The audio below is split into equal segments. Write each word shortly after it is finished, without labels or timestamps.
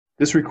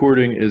This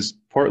recording is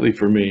partly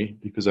for me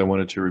because I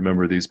wanted to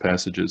remember these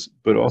passages,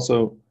 but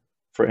also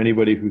for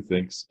anybody who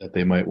thinks that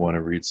they might want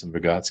to read some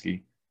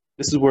Vygotsky.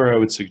 This is where I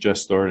would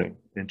suggest starting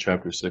in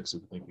chapter 6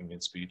 of Thinking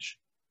and Speech.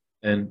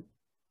 And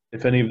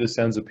if any of this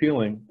sounds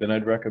appealing, then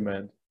I'd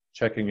recommend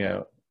checking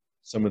out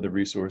some of the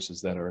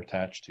resources that are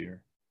attached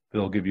here.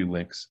 They'll give you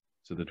links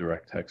to the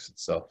direct text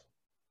itself.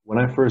 When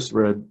I first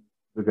read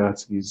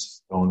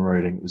Vygotsky's own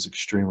writing, it was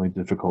extremely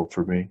difficult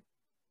for me.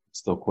 It's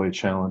still quite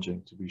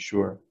challenging, to be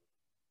sure.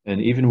 And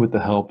even with the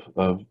help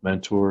of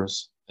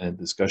mentors and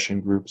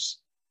discussion groups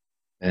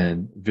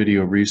and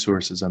video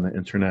resources on the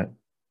internet,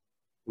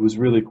 it was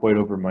really quite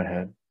over my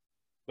head.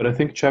 But I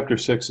think chapter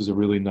 6 is a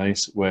really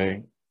nice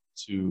way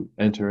to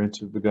enter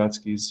into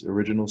Vygotsky's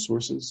original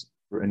sources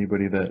for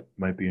anybody that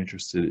might be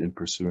interested in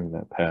pursuing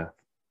that path.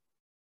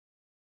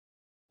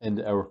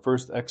 And our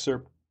first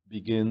excerpt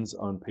begins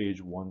on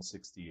page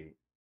 168.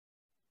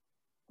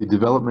 The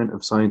development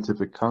of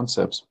scientific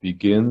concepts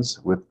begins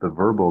with the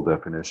verbal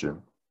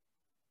definition.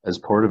 As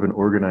part of an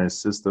organized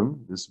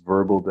system, this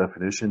verbal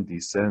definition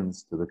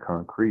descends to the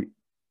concrete.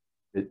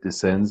 It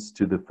descends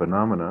to the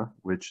phenomena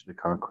which the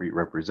concrete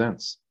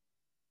represents.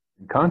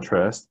 In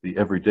contrast, the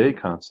everyday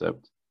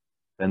concept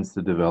tends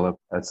to develop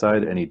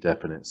outside any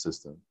definite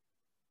system.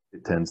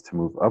 It tends to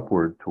move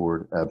upward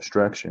toward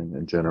abstraction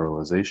and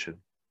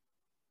generalization.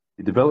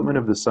 The development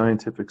of the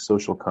scientific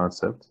social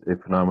concept, a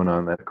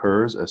phenomenon that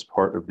occurs as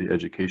part of the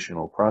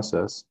educational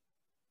process,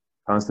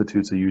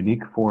 constitutes a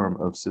unique form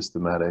of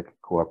systematic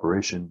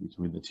cooperation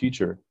between the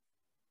teacher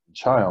and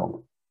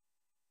child.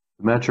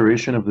 The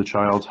maturation of the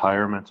child's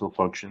higher mental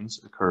functions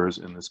occurs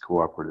in this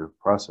cooperative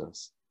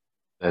process.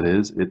 That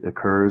is, it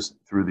occurs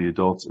through the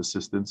adult's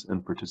assistance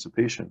and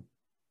participation.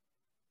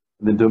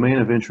 In the domain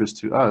of interest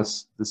to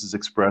us, this is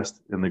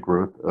expressed in the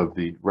growth of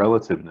the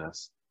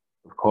relativeness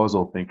of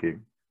causal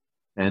thinking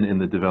and in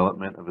the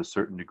development of a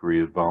certain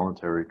degree of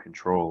voluntary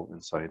control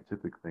in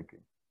scientific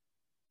thinking.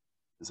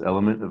 This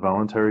element of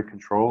voluntary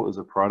control is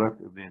a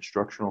product of the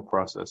instructional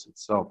process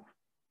itself.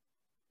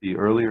 The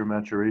earlier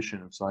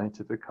maturation of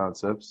scientific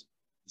concepts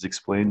is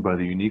explained by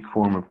the unique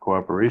form of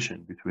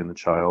cooperation between the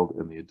child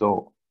and the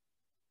adult.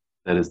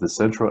 That is the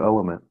central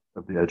element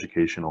of the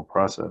educational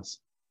process.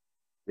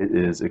 It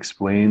is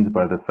explained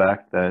by the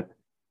fact that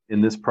in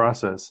this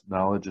process,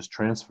 knowledge is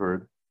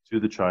transferred to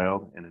the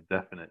child in a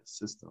definite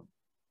system.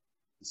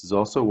 This is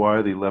also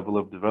why the level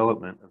of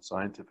development of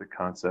scientific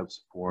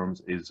concepts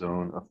forms a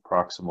zone of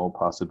proximal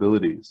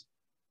possibilities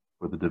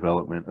for the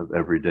development of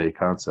everyday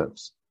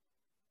concepts.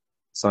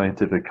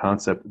 Scientific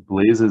concept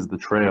blazes the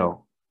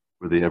trail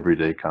for the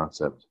everyday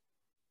concept.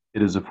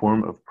 It is a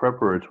form of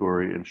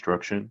preparatory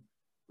instruction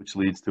which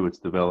leads to its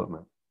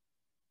development.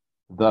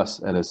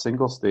 Thus, at a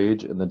single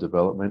stage in the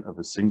development of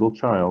a single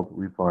child,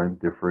 we find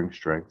differing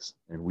strengths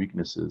and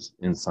weaknesses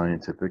in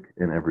scientific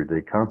and everyday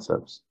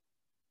concepts.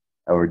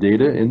 Our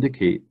data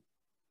indicate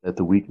that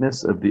the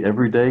weakness of the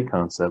everyday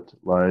concept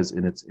lies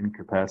in its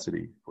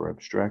incapacity for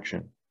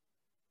abstraction,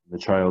 the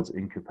child's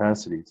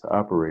incapacity to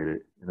operate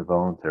it in a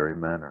voluntary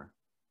manner.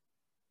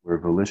 Where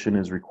volition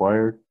is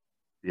required,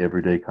 the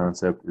everyday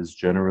concept is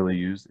generally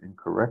used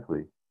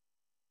incorrectly.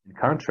 In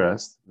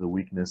contrast, the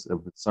weakness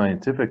of the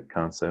scientific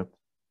concept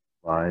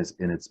lies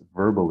in its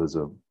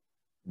verbalism,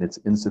 in its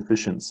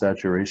insufficient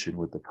saturation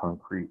with the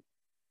concrete.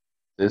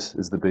 This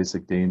is the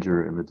basic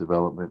danger in the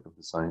development of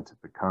the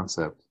scientific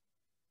concept.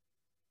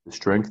 The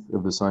strength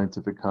of the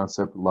scientific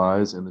concept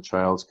lies in the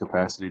child's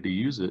capacity to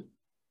use it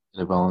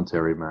in a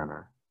voluntary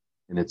manner,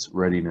 in its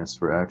readiness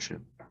for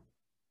action.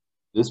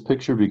 This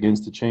picture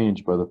begins to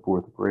change by the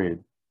 4th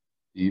grade.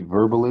 The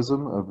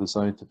verbalism of the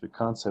scientific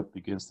concept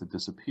begins to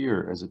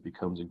disappear as it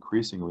becomes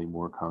increasingly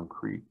more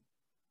concrete.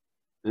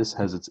 This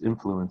has its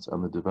influence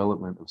on the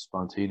development of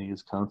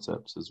spontaneous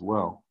concepts as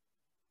well.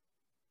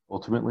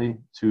 Ultimately,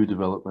 two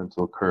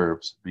developmental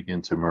curves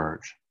begin to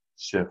merge.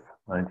 Schiff,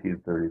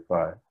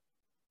 1935.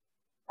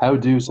 How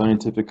do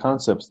scientific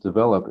concepts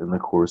develop in the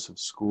course of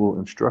school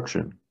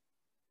instruction?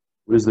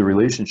 What is the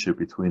relationship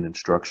between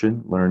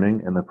instruction,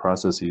 learning, and the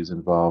processes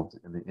involved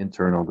in the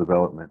internal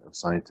development of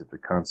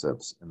scientific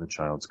concepts in the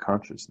child's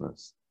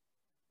consciousness?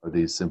 Are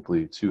these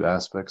simply two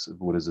aspects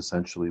of what is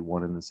essentially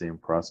one and the same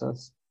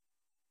process?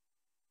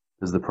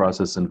 Does the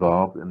process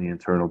involved in the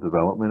internal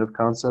development of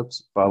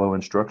concepts follow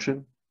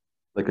instruction,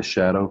 like a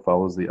shadow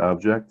follows the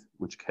object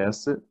which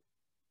casts it,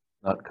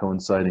 not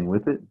coinciding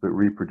with it, but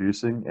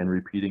reproducing and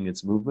repeating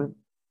its movement?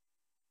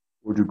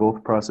 Or do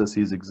both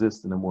processes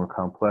exist in a more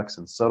complex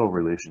and subtle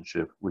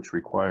relationship which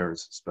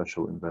requires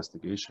special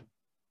investigation?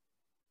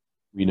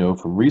 We know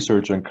from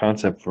research on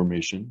concept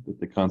formation that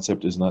the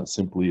concept is not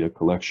simply a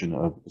collection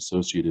of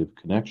associative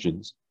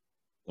connections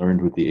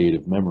learned with the aid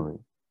of memory.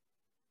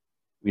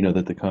 We know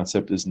that the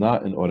concept is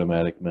not an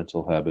automatic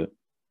mental habit,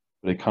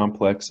 but a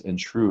complex and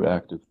true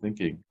act of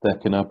thinking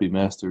that cannot be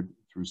mastered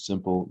through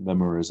simple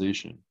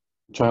memorization.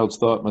 The child's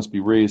thought must be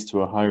raised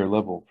to a higher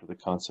level for the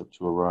concept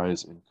to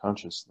arise in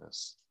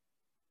consciousness.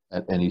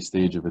 At any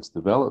stage of its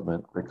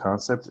development, the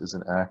concept is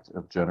an act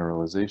of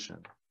generalization.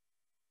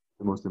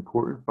 The most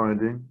important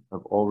finding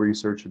of all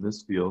research in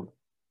this field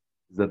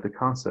is that the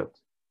concept,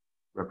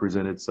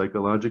 represented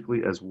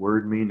psychologically as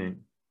word meaning,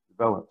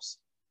 develops.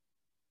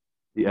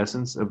 The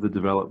essence of the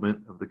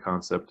development of the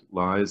concept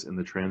lies in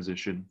the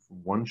transition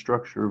from one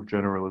structure of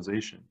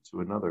generalization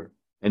to another.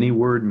 Any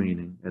word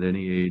meaning at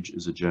any age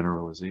is a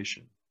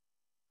generalization.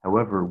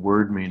 However,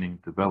 word meaning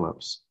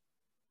develops.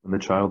 When the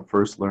child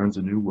first learns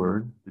a new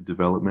word, the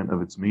development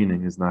of its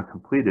meaning is not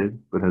completed,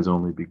 but has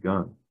only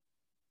begun.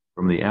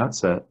 From the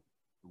outset,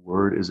 the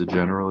word is a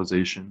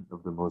generalization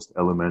of the most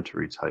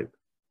elementary type.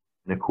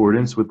 In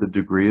accordance with the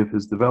degree of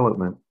his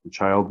development, the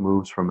child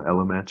moves from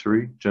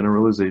elementary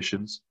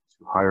generalizations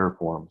to higher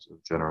forms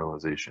of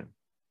generalization.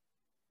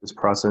 This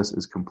process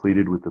is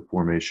completed with the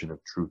formation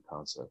of true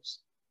concepts.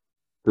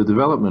 The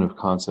development of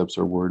concepts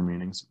or word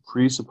meanings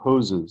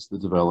presupposes the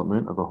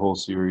development of a whole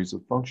series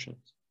of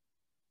functions.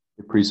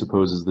 It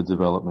presupposes the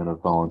development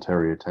of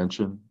voluntary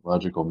attention,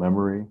 logical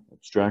memory,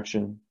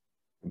 abstraction,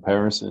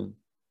 comparison,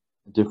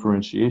 and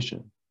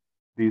differentiation.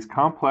 These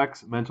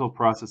complex mental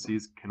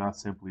processes cannot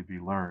simply be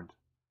learned.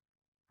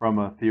 From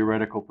a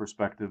theoretical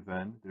perspective,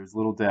 then, there's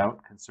little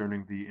doubt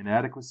concerning the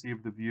inadequacy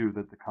of the view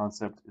that the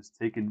concept is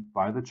taken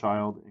by the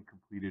child in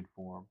completed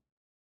form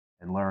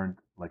and learned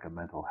like a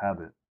mental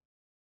habit.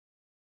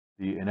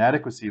 The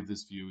inadequacy of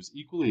this view is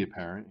equally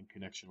apparent in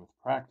connection with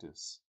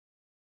practice.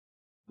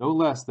 No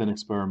less than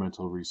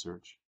experimental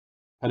research,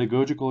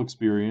 pedagogical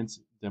experience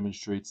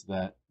demonstrates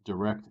that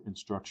direct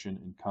instruction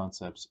in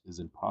concepts is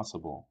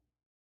impossible.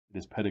 It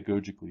is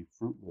pedagogically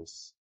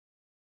fruitless.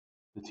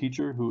 The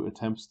teacher who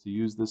attempts to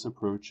use this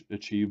approach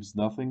achieves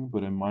nothing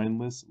but a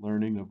mindless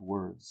learning of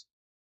words,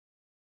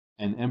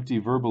 an empty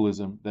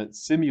verbalism that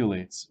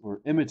simulates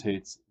or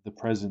imitates the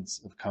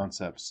presence of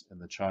concepts in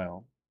the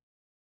child.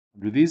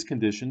 Under these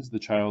conditions, the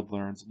child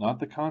learns not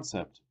the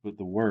concept, but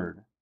the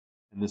word,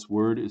 and this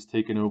word is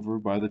taken over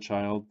by the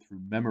child through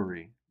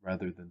memory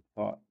rather than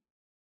thought.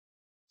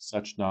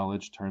 Such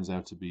knowledge turns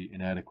out to be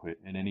inadequate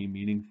in any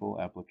meaningful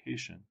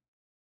application.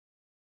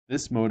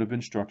 This mode of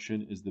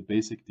instruction is the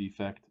basic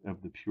defect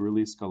of the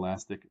purely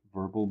scholastic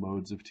verbal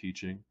modes of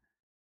teaching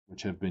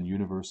which have been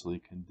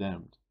universally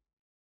condemned.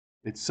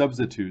 It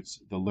substitutes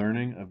the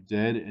learning of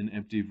dead and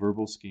empty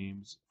verbal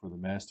schemes for the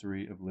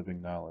mastery of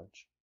living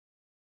knowledge.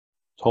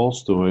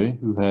 Tolstoy,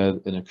 who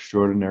had an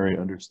extraordinary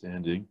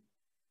understanding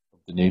of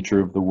the nature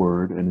of the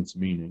word and its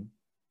meaning,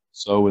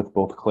 saw with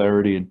both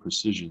clarity and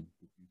precision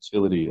the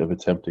utility of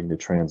attempting to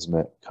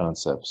transmit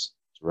concepts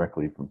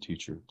directly from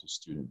teacher to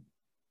student.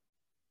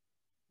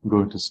 I'm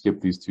going to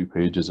skip these 2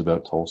 pages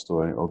about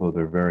Tolstoy, although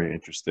they're very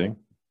interesting,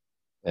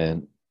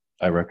 and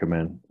I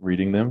recommend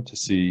reading them to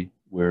see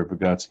where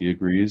Vygotsky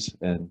agrees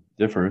and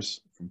differs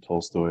from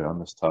Tolstoy on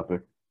this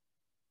topic,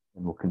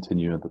 and we'll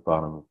continue at the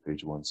bottom of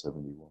page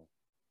 171.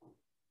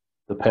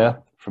 The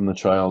path from the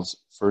child's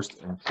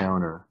first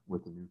encounter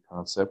with a new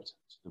concept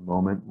to the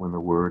moment when the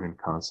word and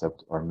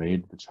concept are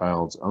made the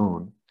child's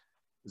own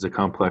is a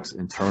complex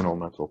internal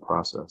mental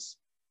process.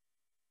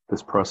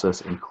 This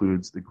process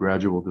includes the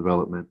gradual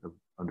development of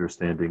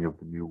understanding of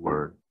the new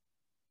word,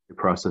 a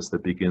process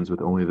that begins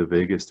with only the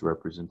vaguest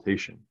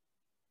representation.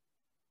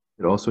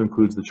 It also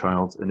includes the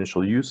child's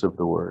initial use of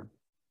the word.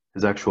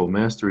 His actual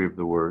mastery of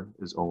the word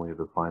is only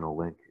the final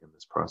link in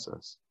this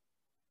process.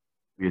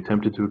 We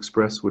attempted to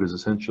express what is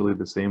essentially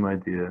the same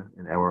idea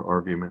in our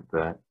argument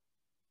that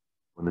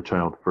when the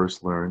child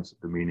first learns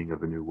the meaning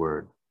of a new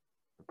word,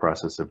 the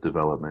process of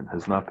development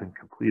has not been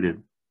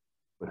completed,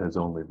 but has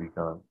only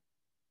begun.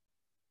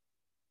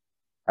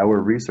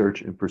 Our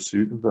research in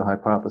pursuit of the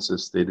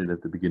hypothesis stated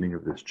at the beginning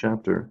of this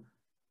chapter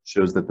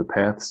shows that the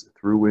paths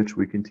through which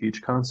we can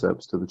teach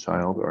concepts to the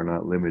child are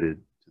not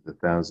limited to the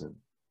 1,000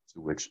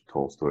 to which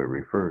Tolstoy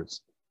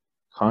refers.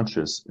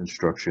 Conscious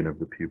instruction of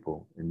the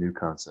pupil in new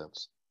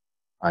concepts,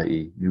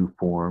 i.e., new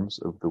forms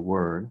of the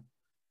word,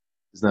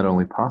 is not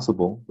only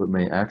possible, but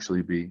may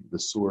actually be the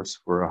source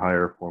for a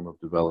higher form of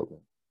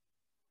development,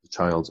 the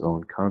child's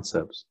own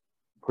concepts,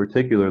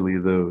 particularly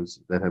those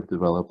that have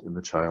developed in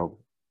the child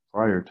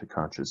prior to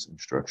conscious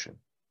instruction.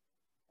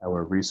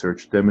 Our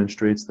research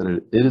demonstrates that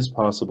it is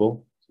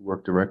possible to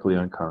work directly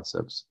on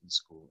concepts in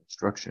school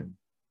instruction.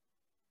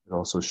 It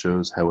also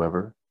shows,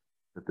 however,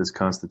 that this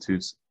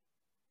constitutes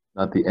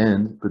not the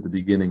end, but the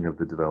beginning of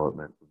the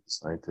development of the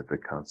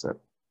scientific concept.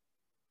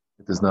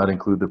 It does not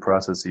include the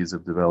processes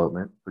of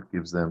development, but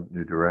gives them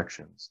new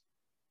directions.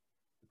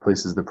 It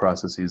places the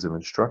processes of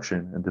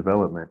instruction and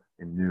development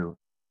in new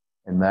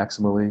and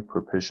maximally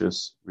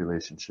propitious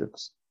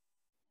relationships.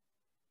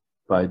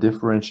 By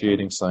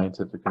differentiating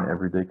scientific and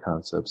everyday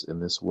concepts in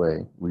this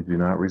way, we do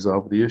not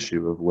resolve the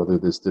issue of whether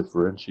this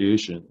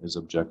differentiation is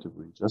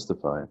objectively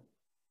justified.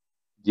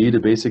 Indeed, a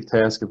basic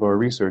task of our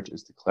research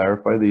is to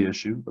clarify the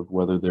issue of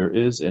whether there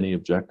is any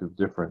objective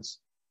difference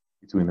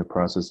between the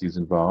processes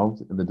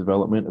involved in the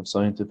development of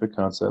scientific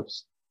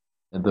concepts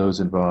and those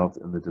involved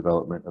in the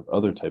development of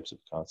other types of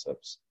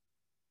concepts.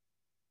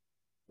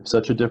 If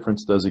such a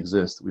difference does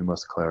exist, we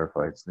must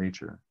clarify its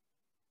nature.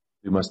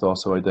 We must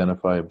also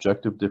identify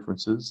objective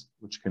differences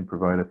which can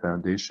provide a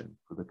foundation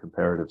for the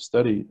comparative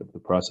study of the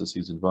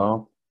processes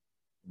involved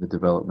in the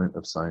development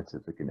of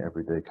scientific and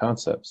everyday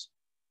concepts.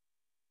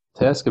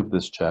 The task of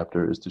this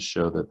chapter is to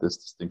show that this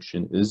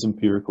distinction is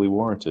empirically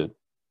warranted,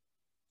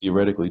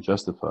 theoretically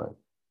justified,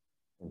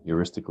 and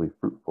heuristically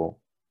fruitful.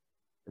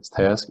 Its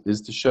task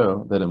is to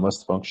show that it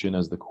must function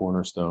as the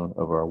cornerstone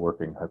of our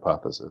working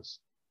hypothesis.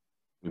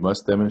 We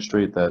must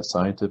demonstrate that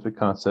scientific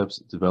concepts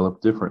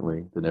develop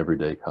differently than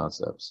everyday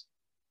concepts,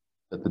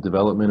 that the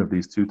development of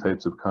these two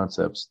types of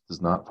concepts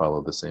does not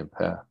follow the same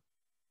path.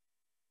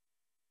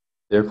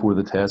 Therefore,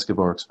 the task of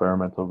our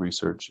experimental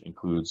research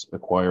includes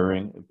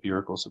acquiring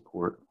empirical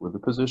support for the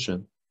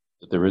position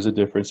that there is a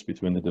difference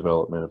between the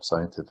development of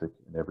scientific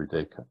and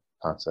everyday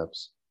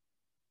concepts.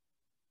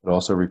 It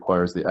also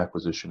requires the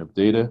acquisition of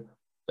data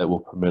that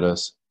will permit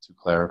us to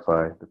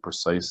clarify the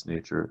precise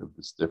nature of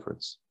this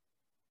difference.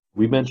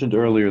 We mentioned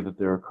earlier that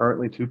there are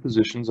currently two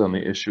positions on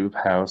the issue of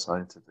how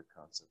scientific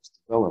concepts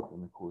develop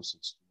in the course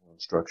of school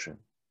instruction.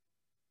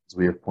 As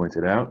we have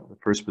pointed out, the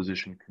first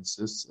position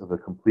consists of a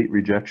complete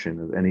rejection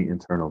of any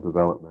internal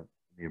development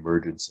and the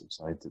emergence of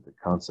scientific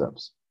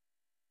concepts.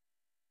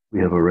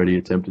 We have already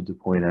attempted to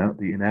point out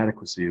the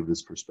inadequacy of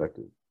this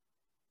perspective.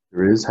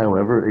 There is,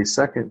 however, a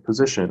second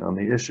position on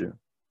the issue.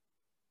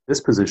 This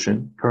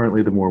position,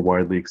 currently the more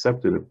widely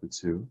accepted of the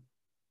two,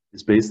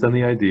 is based on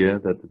the idea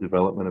that the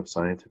development of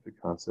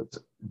scientific concepts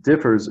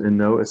differs in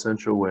no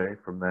essential way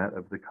from that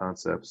of the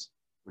concepts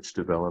which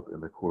develop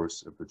in the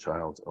course of the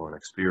child's own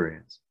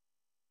experience.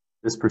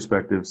 This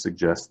perspective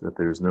suggests that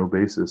there is no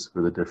basis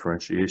for the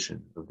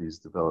differentiation of these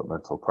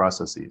developmental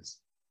processes.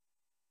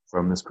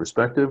 From this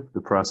perspective,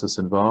 the process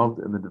involved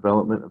in the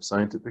development of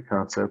scientific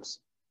concepts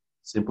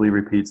simply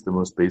repeats the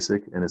most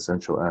basic and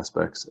essential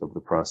aspects of the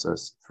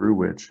process through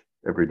which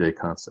everyday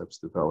concepts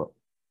develop.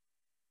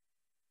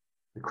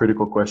 The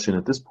critical question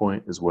at this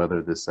point is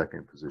whether this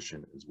second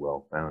position is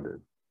well-founded.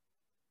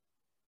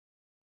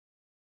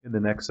 In the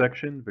next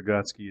section,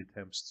 Vygotsky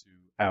attempts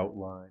to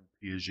outline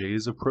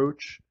Piaget's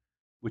approach,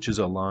 which is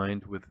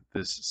aligned with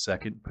this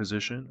second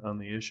position on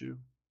the issue.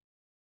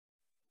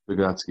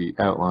 Vygotsky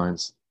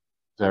outlines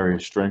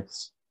various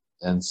strengths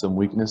and some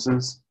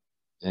weaknesses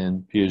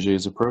in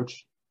Piaget's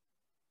approach,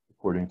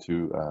 according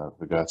to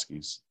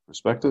Vygotsky's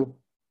perspective,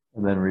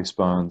 and then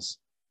responds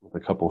with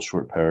a couple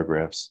short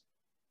paragraphs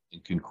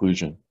in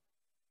conclusion.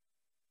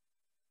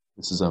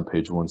 This is on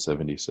page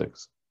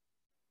 176.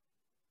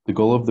 The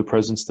goal of the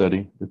present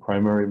study, the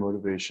primary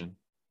motivation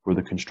for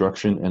the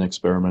construction and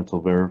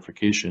experimental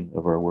verification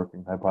of our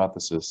working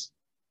hypothesis,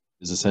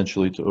 is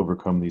essentially to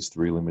overcome these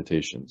three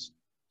limitations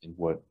in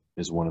what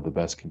is one of the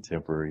best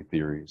contemporary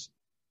theories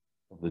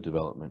of the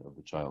development of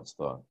the child's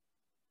thought.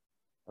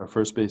 Our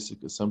first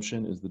basic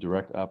assumption is the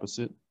direct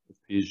opposite of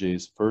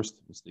Piaget's first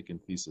mistaken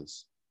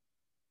thesis.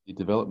 The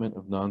development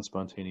of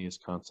non-spontaneous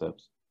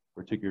concepts,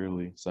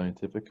 particularly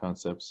scientific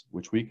concepts,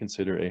 which we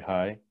consider a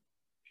high,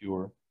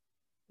 pure,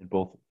 and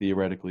both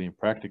theoretically and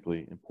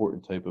practically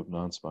important type of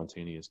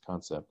non-spontaneous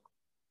concept,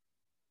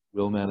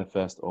 will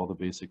manifest all the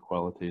basic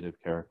qualitative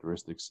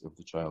characteristics of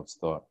the child's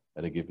thought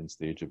at a given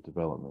stage of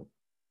development.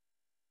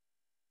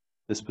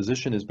 This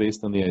position is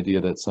based on the idea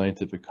that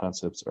scientific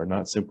concepts are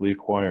not simply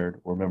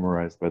acquired or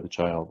memorized by the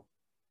child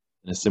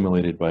and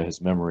assimilated by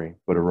his memory,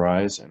 but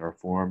arise and are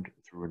formed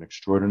through an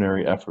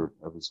extraordinary effort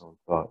of his own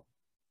thought.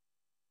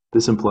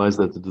 This implies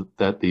that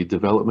the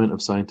development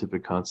of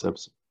scientific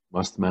concepts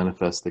must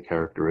manifest the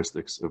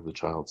characteristics of the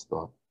child's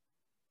thought.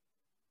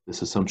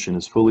 This assumption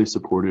is fully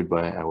supported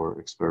by our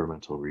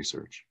experimental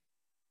research.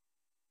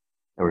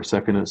 Our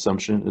second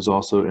assumption is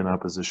also in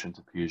opposition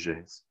to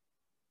Piaget's.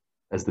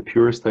 As the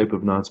purest type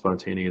of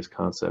non-spontaneous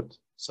concept,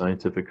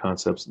 scientific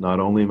concepts not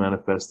only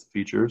manifest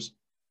features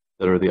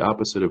that are the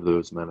opposite of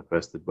those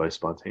manifested by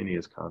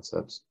spontaneous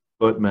concepts,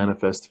 but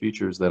manifest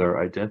features that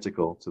are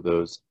identical to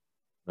those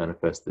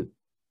manifested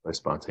by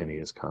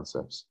spontaneous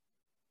concepts.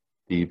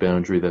 The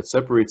boundary that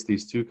separates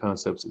these two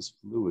concepts is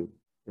fluid.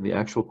 In the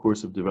actual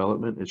course of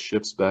development, it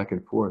shifts back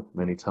and forth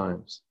many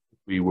times.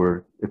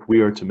 If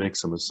we are to make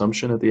some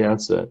assumption at the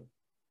outset,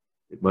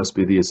 it must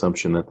be the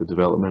assumption that the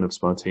development of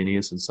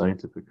spontaneous and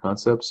scientific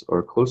concepts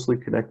are closely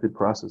connected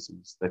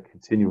processes that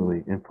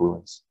continually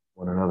influence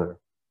one another.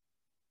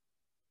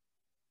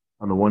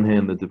 On the one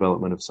hand, the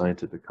development of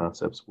scientific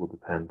concepts will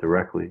depend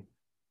directly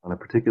on a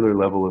particular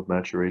level of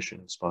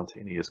maturation of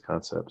spontaneous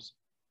concepts.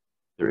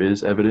 There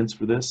is evidence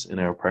for this in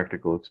our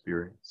practical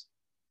experience.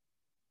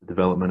 The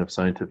development of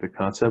scientific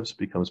concepts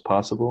becomes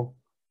possible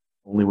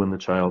only when the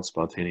child's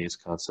spontaneous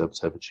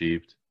concepts have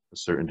achieved a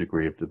certain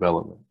degree of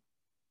development.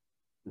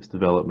 This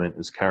development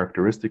is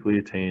characteristically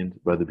attained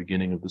by the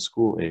beginning of the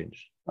school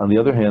age. On the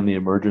other hand, the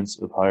emergence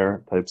of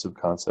higher types of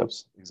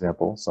concepts,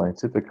 example,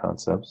 scientific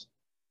concepts,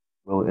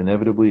 will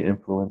inevitably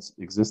influence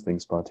existing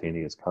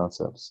spontaneous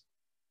concepts.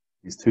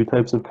 These two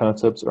types of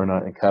concepts are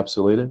not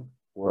encapsulated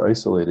or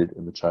isolated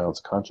in the child's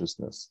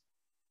consciousness.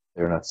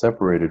 They are not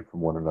separated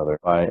from one another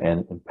by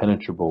an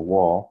impenetrable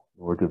wall,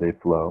 nor do they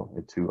flow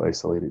in two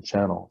isolated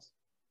channels.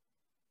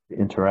 They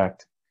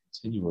interact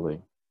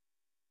continually.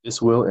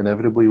 This will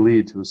inevitably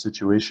lead to a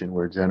situation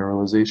where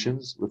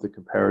generalizations with a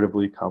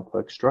comparatively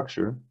complex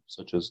structure,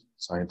 such as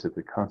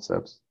scientific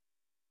concepts,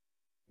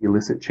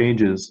 elicit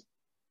changes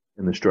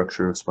in the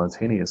structure of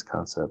spontaneous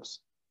concepts.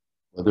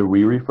 Whether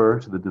we refer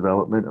to the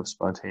development of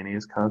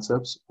spontaneous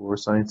concepts or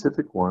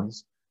scientific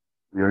ones,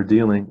 we are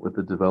dealing with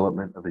the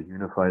development of a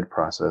unified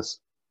process,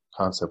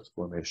 concept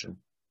formation.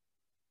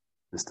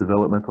 This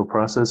developmental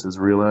process is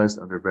realized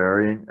under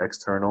varying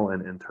external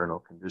and internal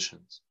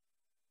conditions.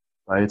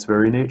 By its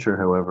very nature,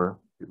 however,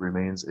 it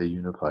remains a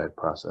unified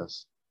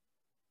process.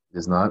 It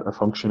is not a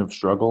function of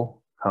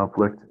struggle,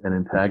 conflict, and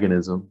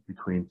antagonism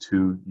between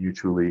two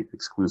mutually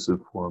exclusive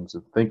forms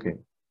of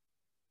thinking.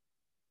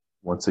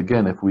 Once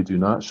again, if we do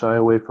not shy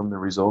away from the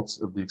results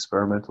of the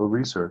experimental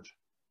research,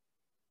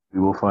 we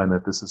will find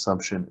that this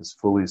assumption is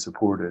fully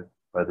supported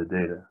by the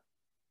data.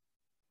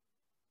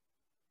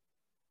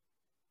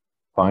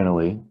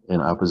 Finally, in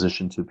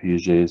opposition to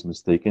Piaget's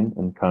mistaken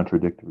and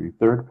contradictory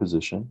third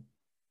position,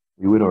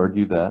 we would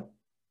argue that,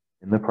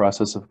 in the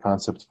process of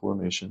concept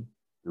formation,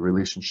 the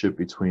relationship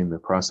between the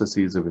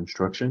processes of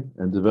instruction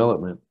and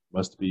development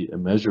must be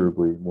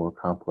immeasurably more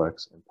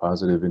complex and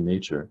positive in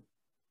nature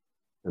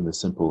than the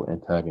simple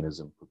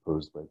antagonism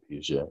proposed by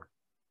Piaget.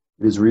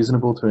 It is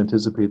reasonable to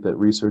anticipate that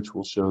research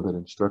will show that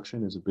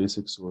instruction is a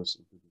basic source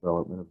of the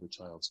development of the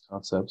child's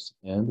concepts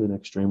and an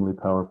extremely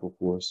powerful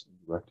force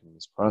in directing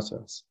this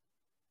process.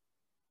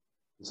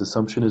 This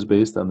assumption is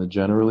based on the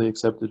generally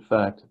accepted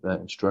fact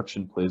that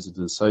instruction plays a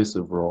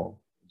decisive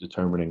role in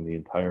determining the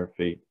entire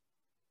fate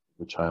of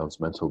the child's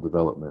mental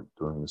development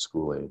during the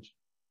school age,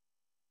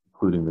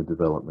 including the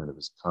development of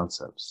his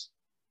concepts.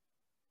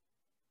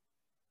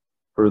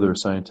 Further,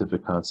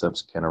 scientific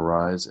concepts can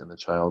arise in the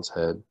child's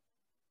head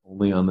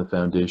only on the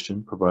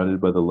foundation provided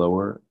by the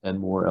lower and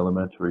more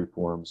elementary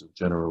forms of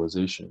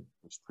generalization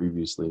which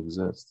previously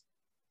exist.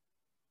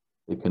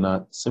 They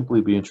cannot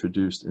simply be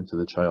introduced into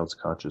the child's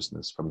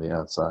consciousness from the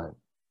outside.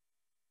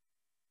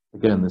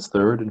 Again, this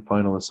third and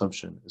final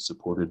assumption is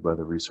supported by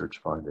the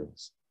research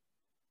findings.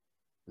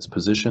 This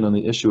position on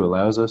the issue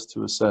allows us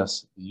to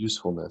assess the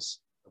usefulness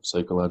of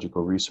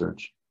psychological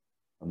research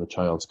on the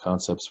child's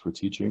concepts for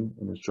teaching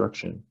and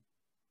instruction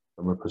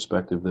from a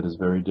perspective that is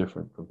very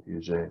different from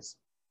Piaget's.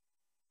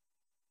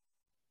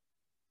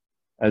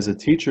 As a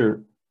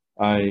teacher,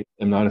 I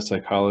am not a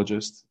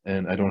psychologist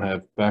and I don't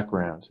have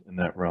background in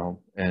that realm.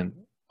 And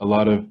a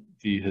lot of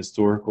the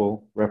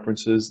historical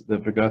references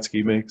that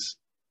Vygotsky makes,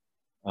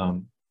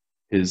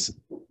 his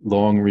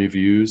long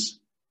reviews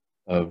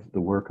of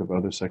the work of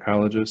other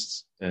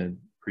psychologists and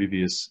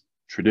previous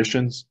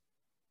traditions,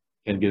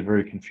 can get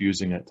very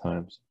confusing at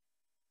times.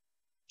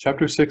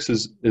 Chapter 6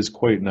 is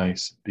quite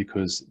nice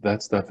because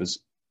that stuff is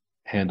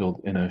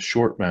handled in a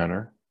short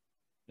manner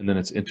and then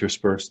it's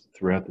interspersed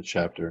throughout the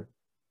chapter.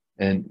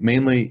 And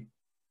mainly,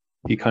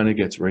 he kind of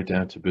gets right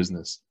down to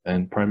business.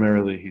 And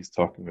primarily, he's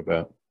talking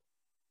about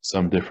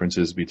some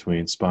differences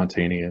between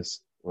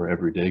spontaneous or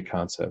everyday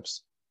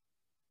concepts,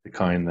 the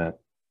kind that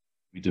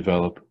we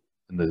develop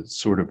in the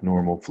sort of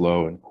normal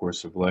flow and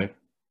course of life,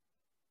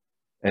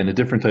 and a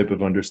different type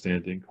of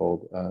understanding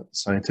called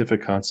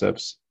scientific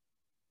concepts,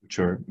 which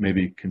are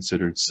maybe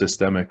considered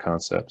systemic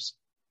concepts,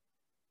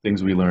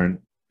 things we learn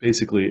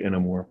basically in a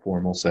more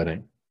formal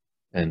setting,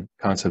 and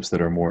concepts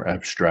that are more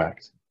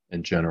abstract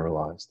and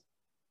generalized.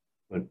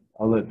 But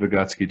I'll let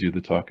Vygotsky do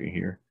the talking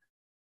here.